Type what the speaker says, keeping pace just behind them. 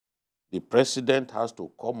The president has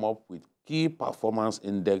to come up with key performance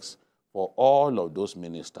index for all of those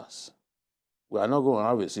ministers. We are not going to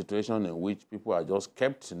have a situation in which people are just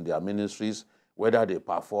kept in their ministries, whether they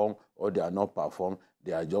perform or they are not perform,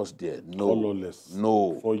 they are just there. No. Colorless.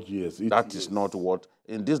 No. 4 years. That is not what.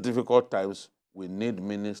 In these difficult times, we need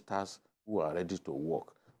ministers who are ready to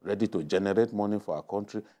work, ready to generate money for our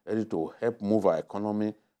country, ready to help move our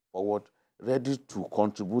economy forward, ready to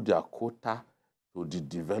contribute their quota to the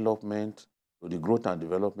development, to the growth and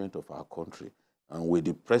development of our country. And with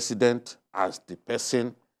the president as the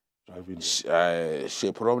person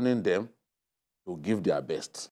chaperoning them to give their best.